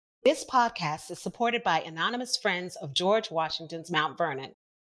This podcast is supported by anonymous friends of George Washington's Mount Vernon.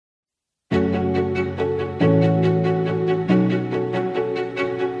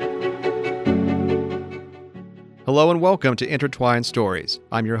 Hello and welcome to Intertwined Stories.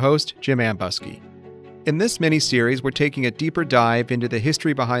 I'm your host, Jim Ambuske. In this mini-series, we're taking a deeper dive into the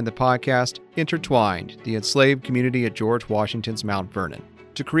history behind the podcast, Intertwined, the enslaved community at George Washington's Mount Vernon.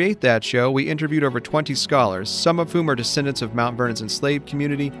 To create that show, we interviewed over 20 scholars, some of whom are descendants of Mount Vernon's enslaved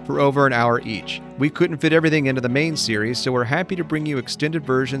community, for over an hour each. We couldn't fit everything into the main series, so we're happy to bring you extended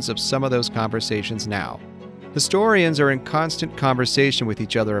versions of some of those conversations now. Historians are in constant conversation with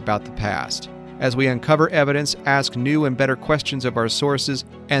each other about the past. As we uncover evidence, ask new and better questions of our sources,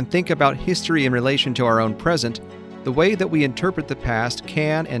 and think about history in relation to our own present, the way that we interpret the past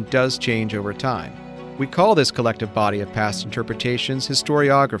can and does change over time. We call this collective body of past interpretations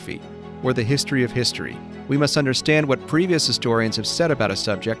historiography, or the history of history. We must understand what previous historians have said about a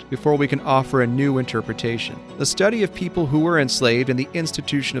subject before we can offer a new interpretation. The study of people who were enslaved and the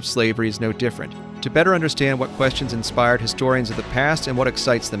institution of slavery is no different. To better understand what questions inspired historians of the past and what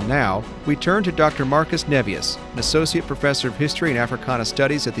excites them now, we turn to Dr. Marcus Nevius, an associate professor of history and Africana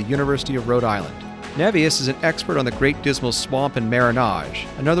studies at the University of Rhode Island. Nevius is an expert on the Great Dismal Swamp and marronage,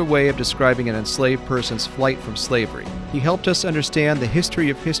 another way of describing an enslaved person's flight from slavery. He helped us understand the history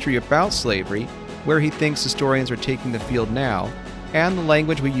of history about slavery, where he thinks historians are taking the field now, and the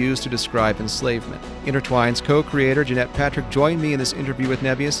language we use to describe enslavement. Intertwined's co-creator Jeanette Patrick joined me in this interview with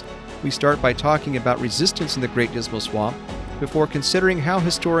Nevius. We start by talking about resistance in the Great Dismal Swamp, before considering how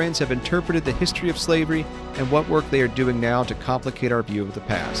historians have interpreted the history of slavery and what work they are doing now to complicate our view of the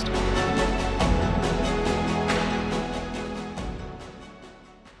past.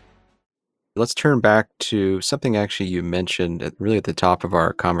 Let's turn back to something actually you mentioned really at the top of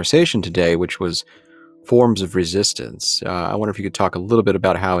our conversation today, which was forms of resistance. I wonder if you could talk a little bit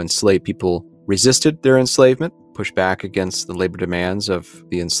about how enslaved people resisted their enslavement, pushed back against the labor demands of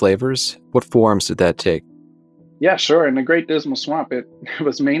the enslavers. What forms did that take? Yeah, sure. In the Great Dismal Swamp, it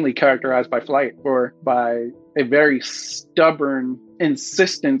was mainly characterized by flight, or by a very stubborn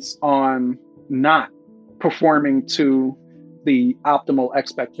insistence on not performing to the optimal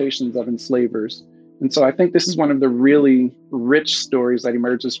expectations of enslavers. And so I think this is one of the really rich stories that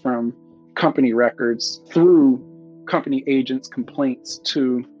emerges from company records through company agents' complaints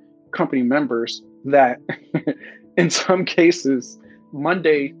to company members that in some cases,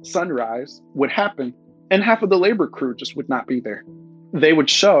 Monday sunrise would happen and half of the labor crew just would not be there. They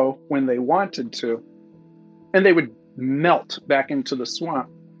would show when they wanted to, and they would melt back into the swamp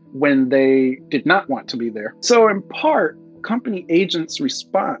when they did not want to be there. So in part, company agents'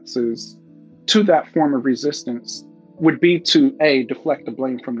 responses to that form of resistance would be to deflect the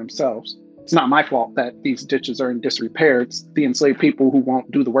blame from themselves. It's not my fault that these ditches are in disrepair. It's the enslaved people who won't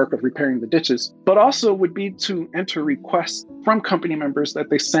do the work of repairing the ditches. But also would be to enter requests from company members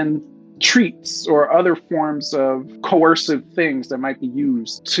that they send treats or other forms of coercive things that might be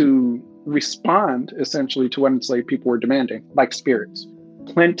used to respond essentially to what enslaved people were demanding, like spirits.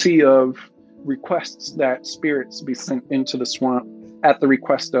 Plenty of requests that spirits be sent into the swamp at the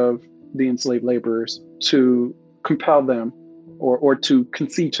request of the enslaved laborers to compel them or to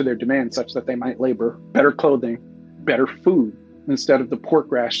concede to their demands such that they might labor. Better clothing, better food, instead of the pork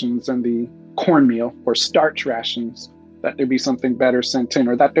rations and the cornmeal or starch rations, that there be something better sent in,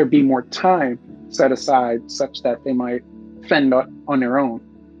 or that there be more time set aside such that they might fend on their own.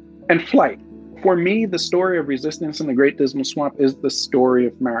 And flight. For me, the story of resistance in the Great Dismal Swamp is the story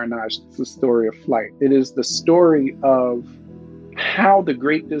of marronage. It's the story of flight. It is the story of how the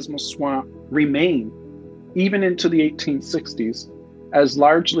Great Dismal Swamp remained, even into the 1860s, as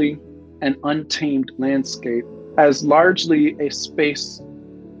largely an untamed landscape, as largely a space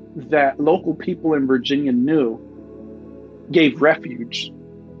that local people in Virginia knew gave refuge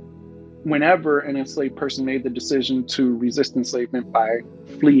whenever an enslaved person made the decision to resist enslavement by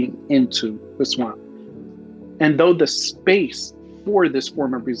fleeing into the swamp. And though the space for this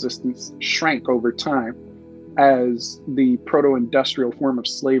form of resistance shrank over time as the proto-industrial form of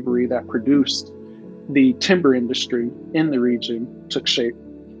slavery that produced the timber industry in the region took shape,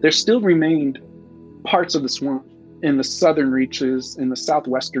 there still remained parts of the swamp in the southern reaches, in the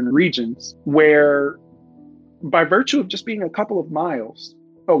southwestern regions, where by virtue of just being a couple of miles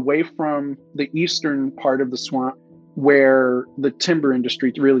away from the eastern part of the swamp where the timber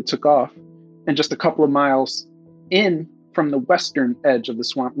industry really took off, and just a couple of miles in from the western edge of the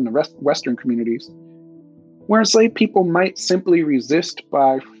swamp in the western communities, where enslaved people might simply resist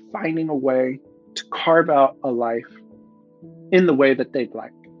by finding a way to carve out a life in the way that they'd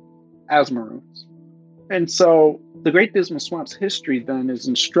like, as Maroons. And so the Great Dismal Swamp's history then is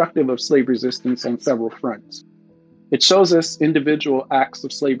instructive of slave resistance on several fronts. It shows us individual acts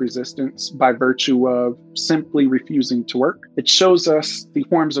of slave resistance by virtue of simply refusing to work. It shows us the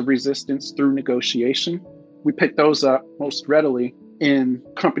forms of resistance through negotiation. We pick those up most readily in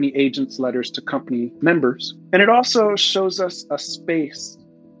company agents' letters to company members. And it also shows us a space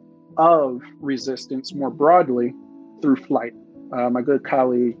of resistance more broadly through flight. My good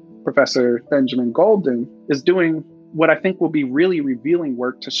colleague, Professor Benjamin Golden, is doing what I think will be really revealing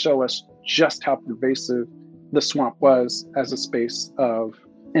work to show us just how pervasive the swamp was as a space of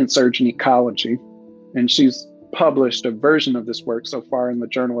insurgent ecology. And she's published a version of this work so far in the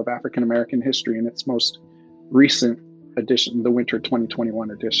Journal of African American History in its most recent edition, the winter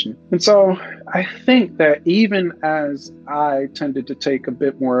 2021 edition. And so I think that even as I tended to take a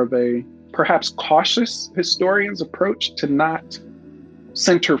bit more of a perhaps cautious historian's approach to not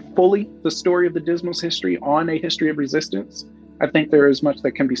center fully the story of the Dismal's history on a history of resistance, I think there is much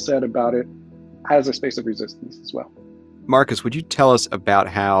that can be said about it as a space of resistance as well. Marcus, would you tell us about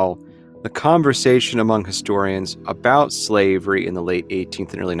how the conversation among historians about slavery in the late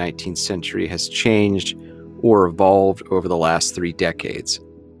 18th and early 19th century has changed or evolved over the last 3 decades?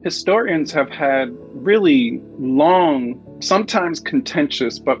 Historians have had really long, sometimes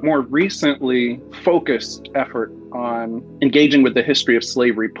contentious, but more recently focused effort on engaging with the history of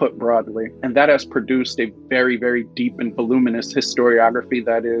slavery put broadly. And that has produced a very, very deep and voluminous historiography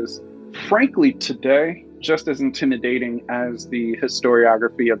that is, frankly, today, just as intimidating as the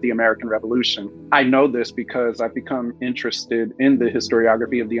historiography of the American Revolution. I know this because I've become interested in the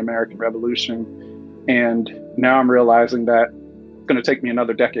historiography of the American Revolution. And now I'm realizing that it's going to take me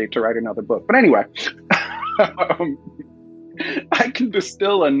another decade to write another book. But anyway, I can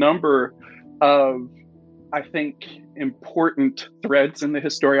distill a number of, I think, important threads in the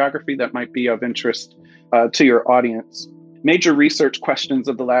historiography that might be of interest to your audience. Major research questions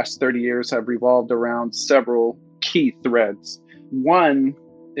of the last 30 years have revolved around several key threads. One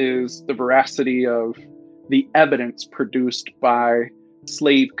is the veracity of the evidence produced by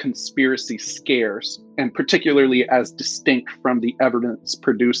slave conspiracy scares, and particularly as distinct from the evidence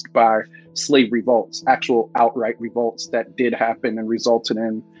produced by slave revolts, actual outright revolts that did happen and resulted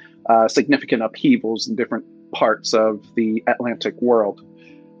in significant upheavals in different parts of the Atlantic world.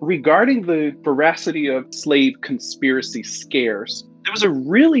 Regarding the veracity of slave conspiracy scares, there was a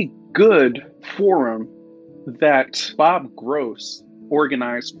really good forum that Bob Gross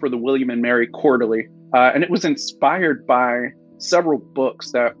organized for the William and Mary Quarterly, and it was inspired by several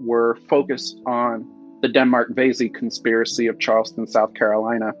books that were focused on the Denmark-Vesey conspiracy of Charleston, South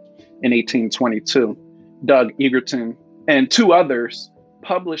Carolina in 1822. Doug Egerton and 2 others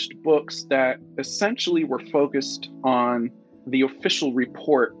published books that essentially were focused on the official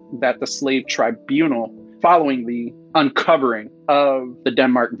report that the Slave Tribunal, following the uncovering of the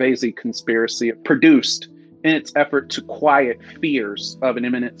Denmark-Vesey conspiracy, produced in its effort to quiet fears of an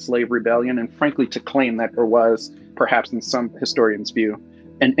imminent slave rebellion, and frankly to claim that there was, perhaps in some historians' view,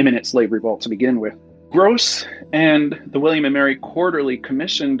 an imminent slave revolt to begin with. Gross and the William and Mary Quarterly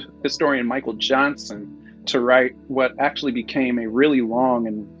commissioned historian Michael Johnson to write what actually became a really long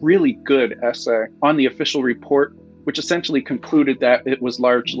and really good essay on the official report, which essentially concluded that it was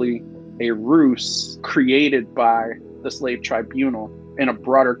largely a ruse created by the Slave Tribunal in a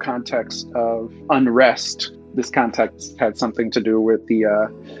broader context of unrest. This context had something to do with the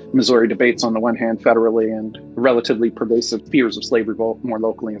Missouri debates on the one hand federally and relatively pervasive fears of slave revolt more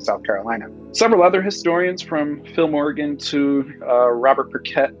locally in South Carolina. Several other historians, from Phil Morgan to Robert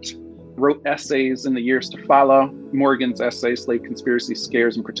Burkett, wrote essays in the years to follow. Morgan's essay, Slave Conspiracy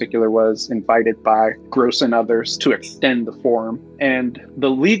Scares in particular, was invited by Gross and others to extend the forum. And the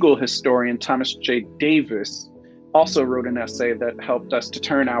legal historian, Thomas J. Davis, also wrote an essay that helped us to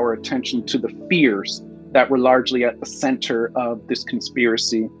turn our attention to the fears that were largely at the center of this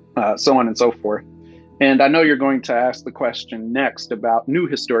conspiracy, so on and so forth. And I know you're going to ask the question next about new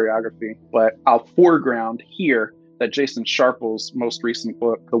historiography, but I'll foreground here that Jason Sharple's most recent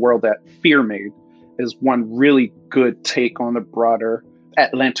book, The World That Fear Made, is one really good take on the broader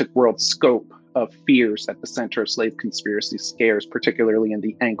Atlantic world scope of fears at the center of slave conspiracy scares, particularly in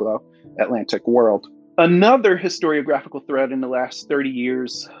the Anglo-Atlantic world. Another historiographical thread in the last 30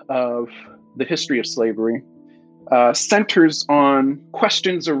 years of the history of slavery centers on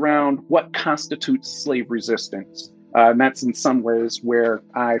questions around what constitutes slave resistance. And that's in some ways where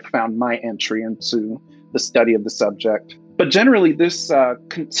I found my entry into the study of the subject. But generally, this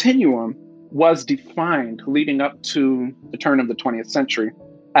continuum was defined leading up to the turn of the 20th century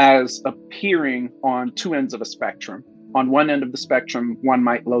as appearing on 2 ends of a spectrum. On one end of the spectrum, one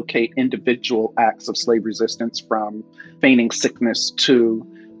might locate individual acts of slave resistance, from feigning sickness to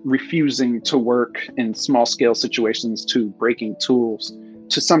refusing to work in small scale situations to breaking tools,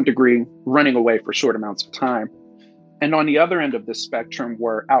 to some degree, running away for short amounts of time. And on the other end of this spectrum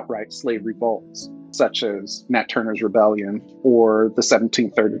were outright slave revolts, such as Nat Turner's Rebellion or the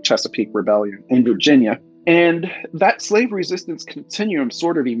 1730 Chesapeake Rebellion in Virginia. And that slave resistance continuum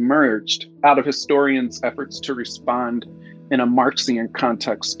sort of emerged out of historians' efforts to respond in a Marxian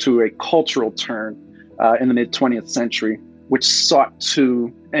context to a cultural turn in the mid-20th century, which sought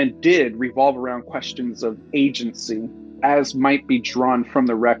to and did revolve around questions of agency, as might be drawn from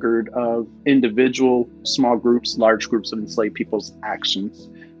the record of individual, small groups, large groups of enslaved people's actions.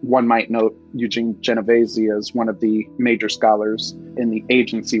 One might note Eugene Genovese as one of the major scholars in the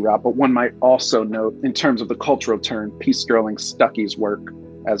agency route, but one might also note, in terms of the cultural turn, P. Sterling Stuckey's work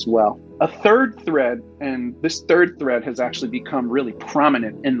as well. A third thread, and this third thread has actually become really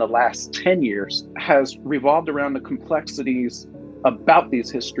prominent in the last 10 years, has revolved around the complexities about these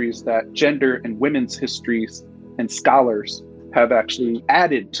histories that gender and women's histories and scholars have actually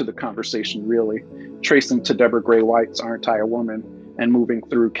added to the conversation, really, tracing to Deborah Gray White's Aren't I a Woman, and moving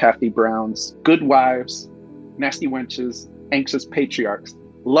through Kathy Brown's Good Wives, Nasty Wenches, Anxious Patriarchs.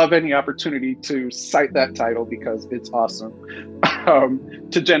 Love any opportunity to cite that title because it's awesome.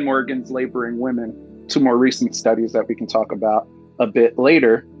 To Jen Morgan's Laboring Women, to more recent studies that we can talk about a bit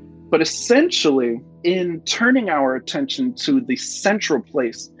later. But essentially, in turning our attention to the central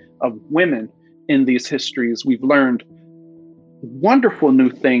place of women in these histories, we've learned wonderful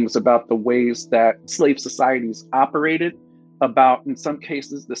new things about the ways that slave societies operated, about, in some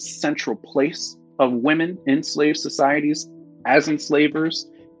cases, the central place of women in slave societies as enslavers,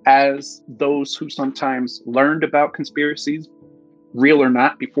 as those who sometimes learned about conspiracies, real or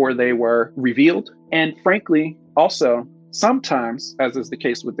not, before they were revealed. And frankly, also, sometimes, as is the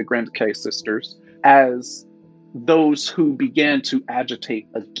case with the Grandiquet sisters, as those who began to agitate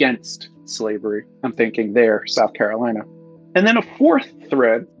against slavery. I'm thinking there, South Carolina. And then a fourth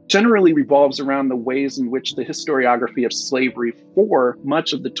thread generally revolves around the ways in which the historiography of slavery for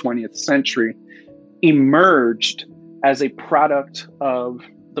much of the 20th century emerged as a product of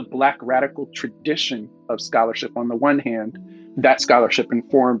the Black radical tradition of scholarship on the one hand, that scholarship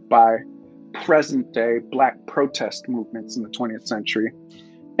informed by present day Black protest movements in the 20th century.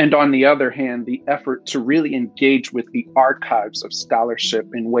 And on the other hand, the effort to really engage with the archives of scholarship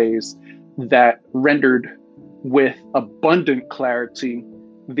in ways that rendered with abundant clarity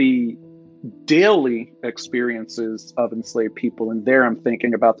the daily experiences of enslaved people. And there I'm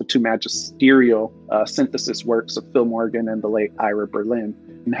thinking about the two magisterial synthesis works of Phil Morgan and the late Ira Berlin,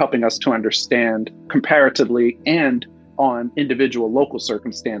 and helping us to understand comparatively and on individual local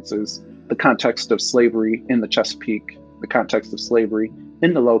circumstances the context of slavery in the Chesapeake, the context of slavery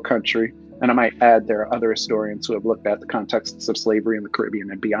in the Low Country. And I might add, there are other historians who have looked at the contexts of slavery in the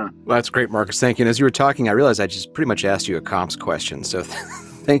Caribbean and beyond. Well, that's great, Marcus. Thank you. And as you were talking, I realized I just pretty much asked you a comps question. So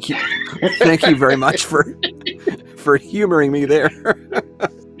thank you. Thank you very much for humoring me there.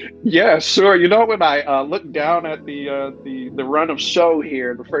 Yeah, sure. You know, when I looked down at the run of show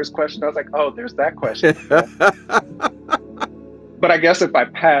here, the first question, I was like, oh, there's that question. But I guess if I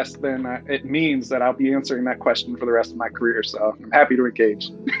pass, then it means that I'll be answering that question for the rest of my career. So I'm happy to engage.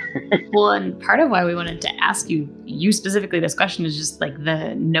 Well, and part of why we wanted to ask you specifically this question is just like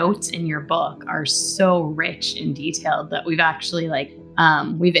the notes in your book are so rich and detailed that we've actually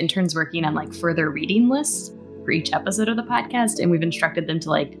we've interns working on further reading lists for each episode of the podcast. And we've instructed them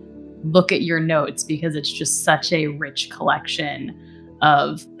to look at your notes because it's just such a rich collection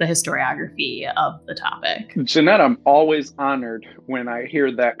of the historiography of the topic. Jeanette, I'm always honored when I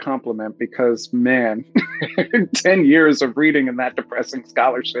hear that compliment because, man, 10 years of reading in that depressing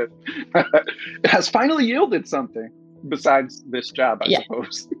scholarship has finally yielded something besides this job, I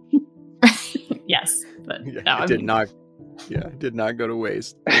suppose. Yes. But it did not go to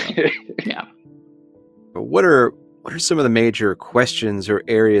waste. Yeah. But what are some of the major questions or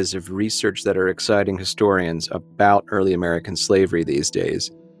areas of research that are exciting historians about early American slavery these days?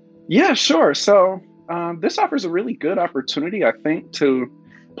 Yeah, sure. So this offers a really good opportunity, I think, to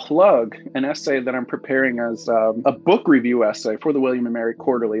plug an essay that I'm preparing as a book review essay for the William and Mary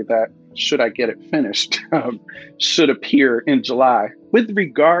Quarterly that, should I get it finished, should appear in July, with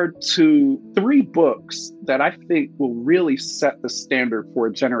regard to 3 books that I think will really set the standard for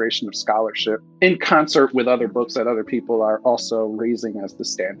a generation of scholarship in concert with other books that other people are also raising as the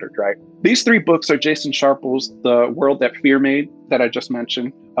standard, right? These 3 books are Jason Sharple's The World That Fear Made, that I just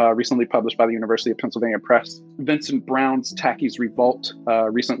mentioned, recently published by the University of Pennsylvania Press, Vincent Brown's Tacky's Revolt,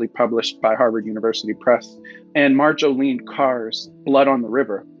 recently published by Harvard University Press, and Marjolaine Carr's Blood on the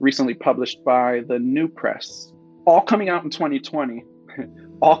River, recently published by the New Press, all coming out in 2020,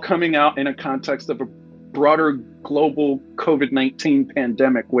 all coming out in a context of a broader global COVID-19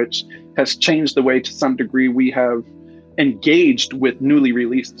 pandemic, which has changed the way to some degree we have engaged with newly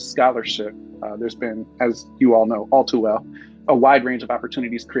released scholarship. There's been, as you all know all too well, a wide range of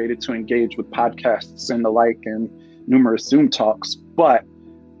opportunities created to engage with podcasts and the like and numerous Zoom talks. But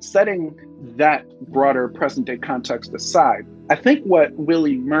setting that broader present day context aside, I think what will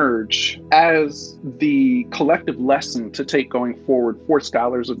emerge as the collective lesson to take going forward for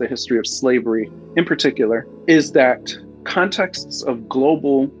scholars of the history of slavery in particular is that contexts of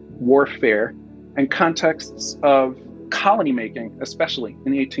global warfare and contexts of colony making, especially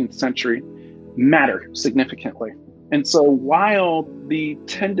in the 18th century, matter significantly. And so while the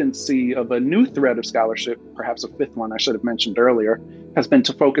tendency of a new thread of scholarship, perhaps a fifth one I should have mentioned earlier, has been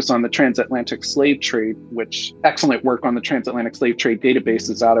to focus on the transatlantic slave trade, which excellent work on the transatlantic slave trade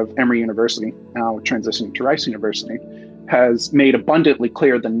databases out of Emory University, now transitioning to Rice University, has made abundantly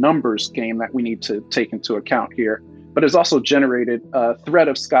clear the numbers game that we need to take into account here, but has also generated a thread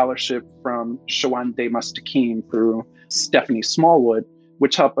of scholarship from Shawande Mustaqim through Stephanie Smallwood,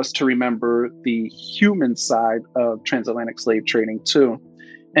 which help us to remember the human side of transatlantic slave trading too.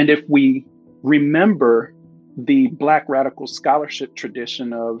 And if we remember the Black radical scholarship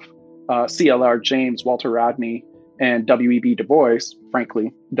tradition of C.L.R. James, Walter Rodney, and W.E.B. Du Bois,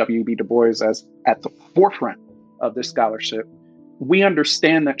 frankly, W.E.B. Du Bois as at the forefront of this scholarship, we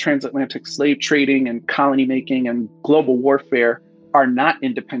understand that transatlantic slave trading and colony making and global warfare are not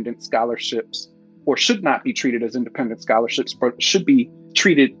independent scholarships, or should not be treated as independent scholarships, but should be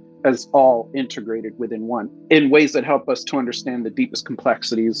treated as all integrated within one in ways that help us to understand the deepest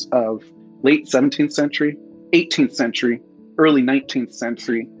complexities of late 17th century, 18th century, early 19th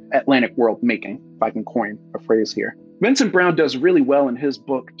century Atlantic world making, if I can coin a phrase here. Vincent Brown does really well in his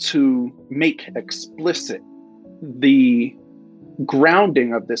book to make explicit the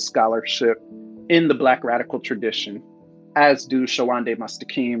grounding of this scholarship in the Black radical tradition, as do Shawande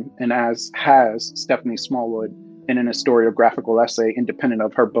Mustaqim and as has Stephanie Smallwood in an historiographical essay independent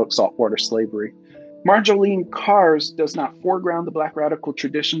of her book, Saltwater Slavery. Marjolaine Carr's does not foreground the Black radical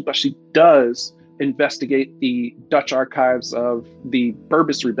tradition, but she does investigate the Dutch archives of the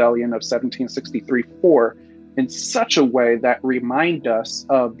Berbice Rebellion of 1763-4 in such a way that remind us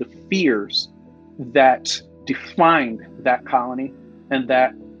of the fears that defined that colony and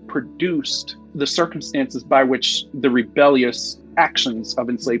that produced the circumstances by which the rebellious actions of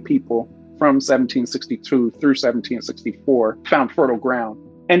enslaved people from 1762 through 1764 found fertile ground.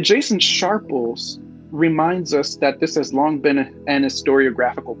 And Jason Sharples reminds us that this has long been an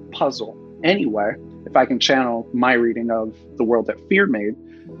historiographical puzzle anyway, if I can channel my reading of The World That Fear Made,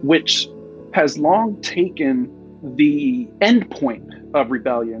 which has long taken the end point of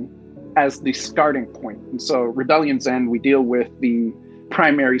rebellion as the starting point. And so Rebellion's End, we deal with the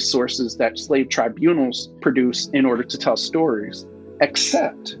primary sources that slave tribunals produce in order to tell stories,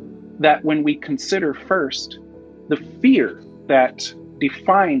 except that when we consider first the fear that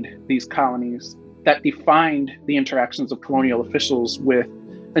defined these colonies, that defined the interactions of colonial officials with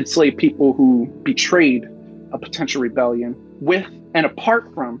enslaved people who betrayed a potential rebellion, with and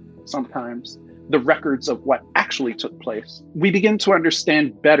apart from sometimes the records of what actually took place, we begin to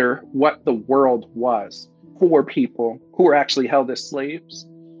understand better what the world was for people who were actually held as slaves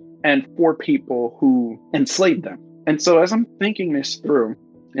and for people who enslaved them. And so as I'm thinking this through,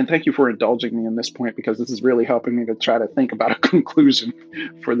 and thank you for indulging me in this point, because this is really helping me to try to think about a conclusion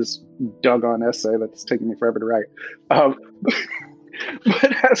for this doggone essay that's taking me forever to write. But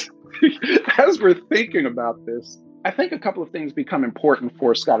as we're thinking about this, I think a couple of things become important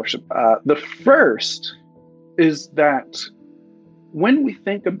for scholarship. The first is that when we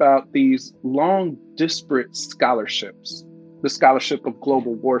think about these long disparate scholarships, the scholarship of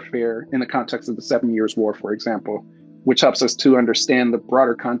global warfare in the context of the 7 Years' War, for example, which helps us to understand the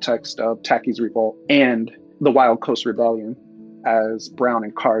broader context of Tacky's Revolt and the Wild Coast Rebellion, as Brown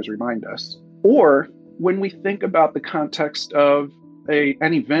and Carr's remind us. Or when we think about the context of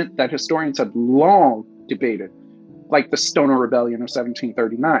an event that historians have long debated, like the Stono Rebellion of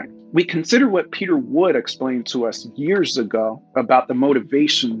 1739. We consider what Peter Wood explained to us years ago about the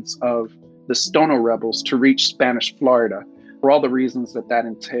motivations of the Stono rebels to reach Spanish Florida, for all the reasons that that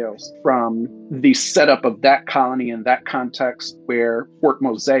entails, from the setup of that colony in that context where Fort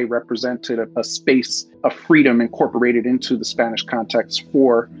Mose represented a space of freedom incorporated into the Spanish context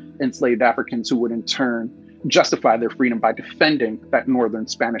for enslaved Africans who would in turn justify their freedom by defending that northern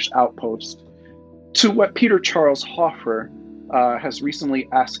Spanish outpost, to what Peter Charles Hoffer has recently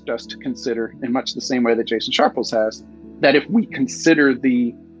asked us to consider, in much the same way that Jason Sharples has, that if we consider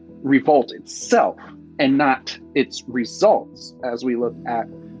the revolt itself and not its results as we look at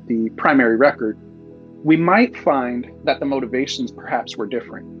the primary record, we might find that the motivations perhaps were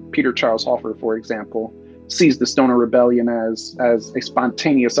different. Peter Charles Hoffer, for example, sees the Stoner Rebellion as a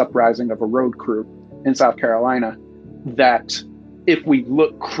spontaneous uprising of a road crew in South Carolina, that if we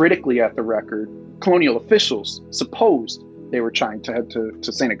look critically at the record, colonial officials supposed they were trying to head to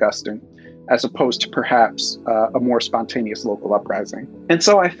St. Augustine, as opposed to perhaps a more spontaneous local uprising. And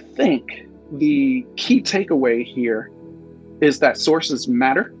so I think the key takeaway here is that sources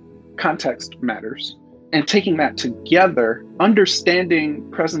matter, context matters, and taking that together, understanding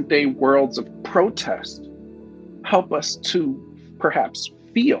present day worlds of protest help us to perhaps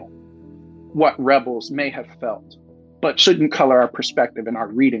feel what rebels may have felt, but shouldn't color our perspective and our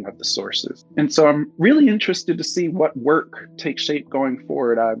reading of the sources. And so I'm really interested to see what work takes shape going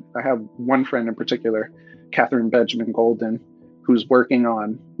forward. I have one friend in particular, Catherine Benjamin Golden, who's working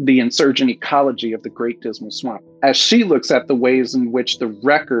on the insurgent ecology of the Great Dismal Swamp. As she looks at the ways in which the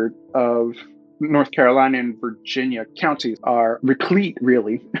record of North Carolina and Virginia counties are replete,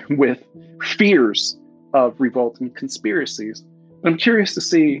 really, with fears of revolt and conspiracies. I'm curious to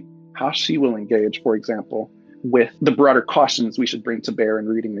see how she will engage, for example, with the broader cautions we should bring to bear in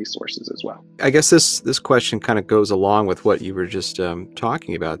reading these sources as well. I guess this question kind of goes along with what you were just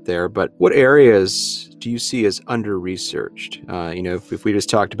talking about there, but what areas do you see as under-researched? If we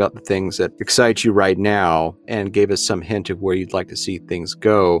just talked about the things that excite you right now and gave us some hint of where you'd like to see things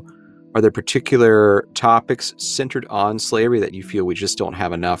go, are there particular topics centered on slavery that you feel we just don't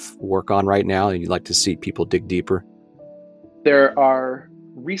have enough work on right now and you'd like to see people dig deeper? There are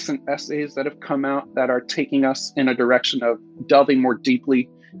recent essays that have come out that are taking us in a direction of delving more deeply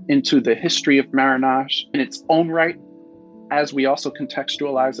into the history of marronage in its own right, as we also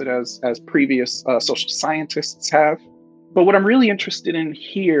contextualize it as previous social scientists have. But what I'm really interested in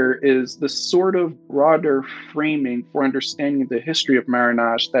here is the sort of broader framing for understanding the history of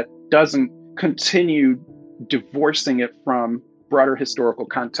marronage that doesn't continue divorcing it from broader historical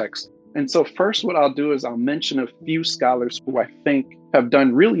context. And so first, what I'll do is I'll mention a few scholars who I think have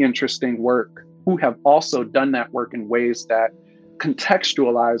done really interesting work, who have also done that work in ways that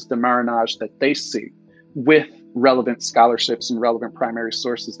contextualize the marronage that they see with relevant scholarships and relevant primary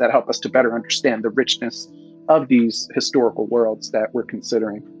sources that help us to better understand the richness of these historical worlds that we're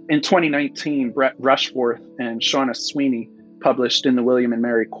considering. In 2019, Brett Rushforth and Shauna Sweeney published in the William and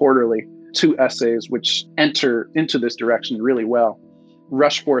Mary Quarterly 2 essays which enter into this direction really well.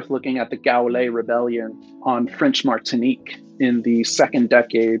 Rushforth looking at the Gaulet Rebellion on French Martinique in the second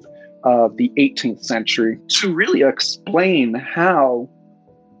decade of the 18th century to really explain how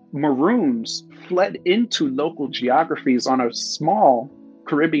Maroons fled into local geographies on a small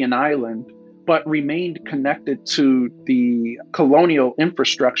Caribbean island, but remained connected to the colonial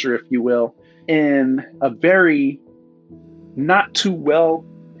infrastructure, if you will, in a very not too well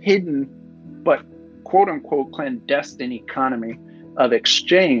hidden, but quote unquote clandestine economy of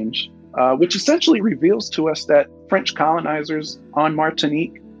exchange, which essentially reveals to us that French colonizers on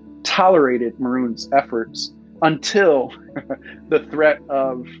Martinique tolerated Maroons' efforts until the threat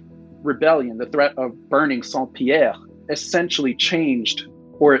of rebellion, the threat of burning Saint-Pierre, essentially changed,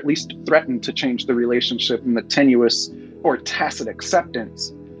 or at least threatened to change the relationship and the tenuous or tacit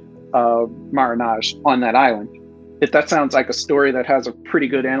acceptance of marronage on that island. If that sounds like a story that has a pretty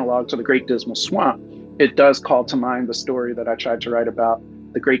good analog to the Great Dismal Swamp, it does call to mind the story that I tried to write about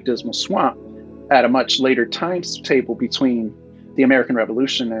the Great Dismal Swamp at a much later timetable between the American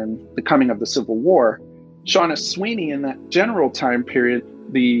Revolution and the coming of the Civil War. Shauna Sweeney, in that general time period,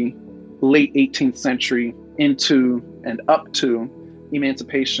 the late 18th century into and up to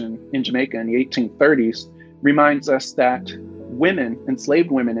emancipation in Jamaica in the 1830s, reminds us that women, enslaved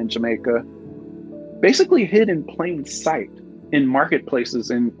women in Jamaica, basically hid in plain sight in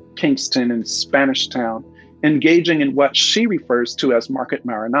marketplaces in Kingston and Spanish Town, engaging in what she refers to as market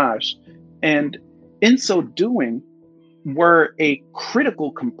marronage. And in so doing, were a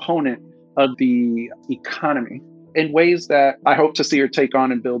critical component of the economy in ways that I hope to see her take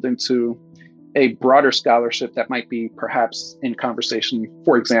on and build into a broader scholarship that might be perhaps in conversation,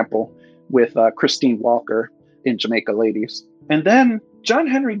 for example, with Christine Walker in Jamaica Ladies. And then John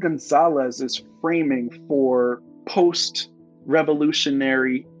Henry Gonzalez is framing for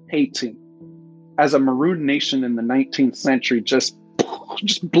post-revolutionary Haiti as a Maroon nation in the 19th century just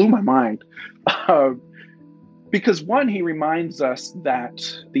blew my mind. Because one, he reminds us that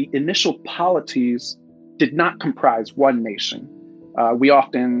the initial polities did not comprise one nation. We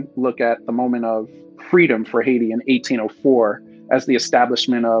often look at the moment of freedom for Haiti in 1804 as the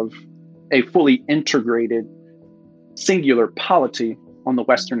establishment of a fully integrated singular polity on the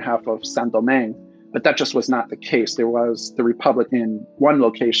western half of Saint-Domingue, but that just was not the case. There was the Republic in one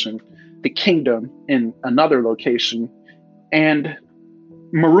location, the kingdom in another location, and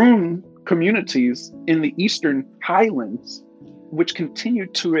Maroon communities in the Eastern Highlands, which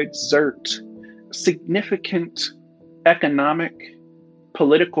continued to exert significant economic,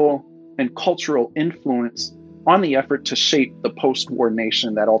 political, and cultural influence on the effort to shape the post-war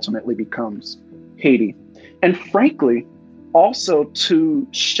nation that ultimately becomes Haiti. And frankly, also to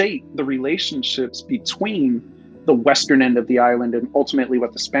shape the relationships between the western end of the island and ultimately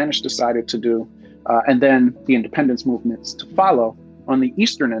what the Spanish decided to do, and then the independence movements to follow on the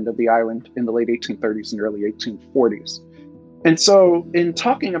eastern end of the island in the late 1830s and early 1840s. And so in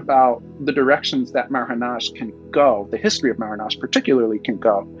talking about the directions that Marhanaj can go, the history of Marhanaj particularly can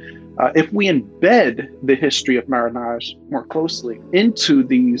go, if we embed the history of Marhanaj more closely into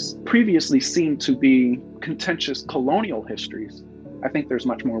these previously seen to be contentious colonial histories, I think there's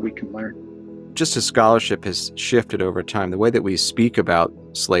much more we can learn. Just as scholarship has shifted over time, the way that we speak about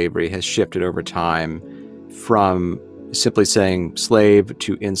slavery has shifted over time from simply saying slave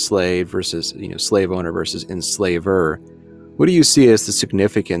to enslaved versus, slave owner versus enslaver. What do you see as the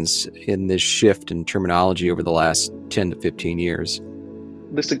significance in this shift in terminology over the last 10 to 15 years?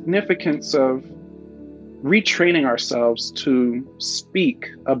 The significance of retraining ourselves to speak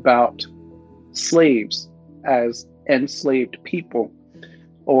about slaves as enslaved people,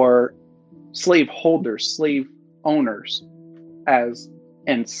 or slave holders, slave owners as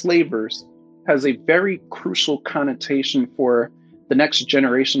enslavers, has a very crucial connotation for the next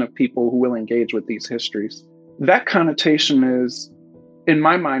generation of people who will engage with these histories. That connotation is, in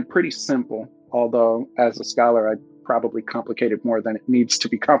my mind, pretty simple, although as a scholar, I probably complicate it more than it needs to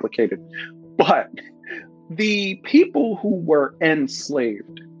be complicated. But the people who were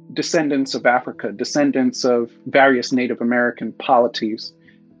enslaved, descendants of Africa, descendants of various Native American polities,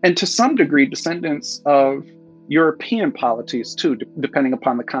 and to some degree, descendants of European polities too, depending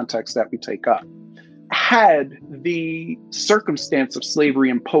upon the context that we take up, had the circumstance of slavery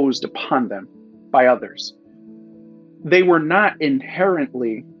imposed upon them by others. They were not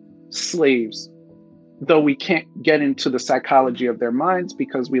inherently slaves, though we can't get into the psychology of their minds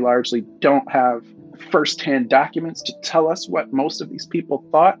because we largely don't have firsthand documents to tell us what most of these people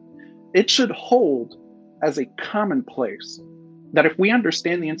thought. It should hold as a commonplace that if we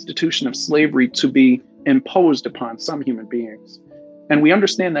understand the institution of slavery to be imposed upon some human beings, and we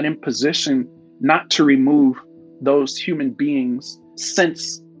understand that imposition not to remove those human beings'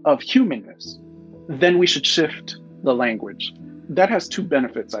 sense of humanness, then we should shift the language. That has two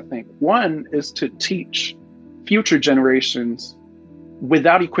benefits, I think. One is to teach future generations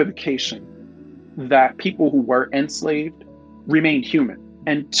without equivocation that people who were enslaved remained human.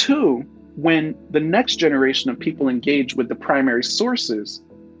 And two, when the next generation of people engage with the primary sources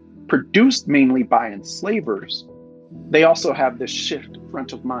produced mainly by enslavers, they also have this shift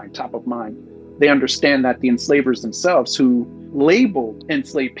front of mind, top of mind. They understand that the enslavers themselves, who labeled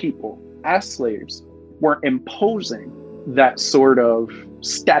enslaved people as slaves, were imposing that sort of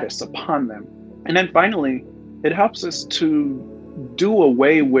status upon them. And then finally, it helps us to do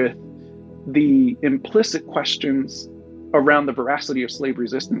away with the implicit questions around the veracity of slave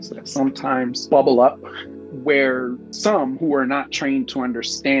resistance that sometimes bubble up, where some who are not trained to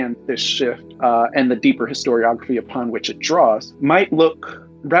understand this shift and the deeper historiography upon which it draws might look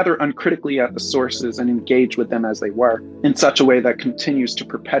rather uncritically at the sources and engage with them as they were in such a way that continues to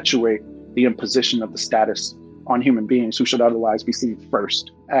perpetuate the imposition of the status on human beings who should otherwise be seen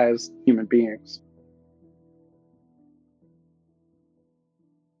first as human beings.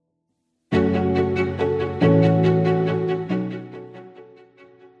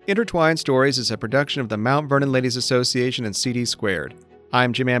 Intertwined Stories is a production of the Mount Vernon Ladies Association and CD Squared.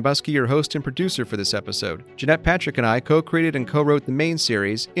 I'm Jim Ambuske, your host and producer for this episode. Jeanette Patrick and I co-created and co-wrote the main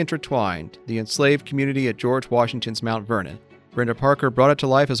series, Intertwined, the enslaved community at George Washington's Mount Vernon. Brenda Parker brought it to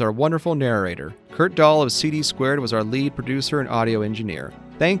life as our wonderful narrator. Kurt Dahl of CD Squared was our lead producer and audio engineer.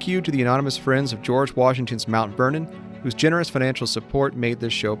 Thank you to the Anonymous Friends of George Washington's Mount Vernon, whose generous financial support made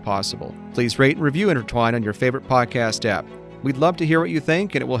this show possible. Please rate and review Intertwined on your favorite podcast app. We'd love to hear what you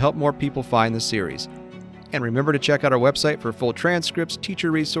think, and it will help more people find the series. And remember to check out our website for full transcripts, teacher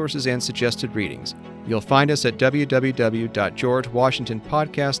resources, and suggested readings. You'll find us at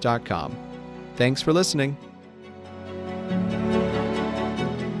www.georgewashingtonpodcast.com. Thanks for listening.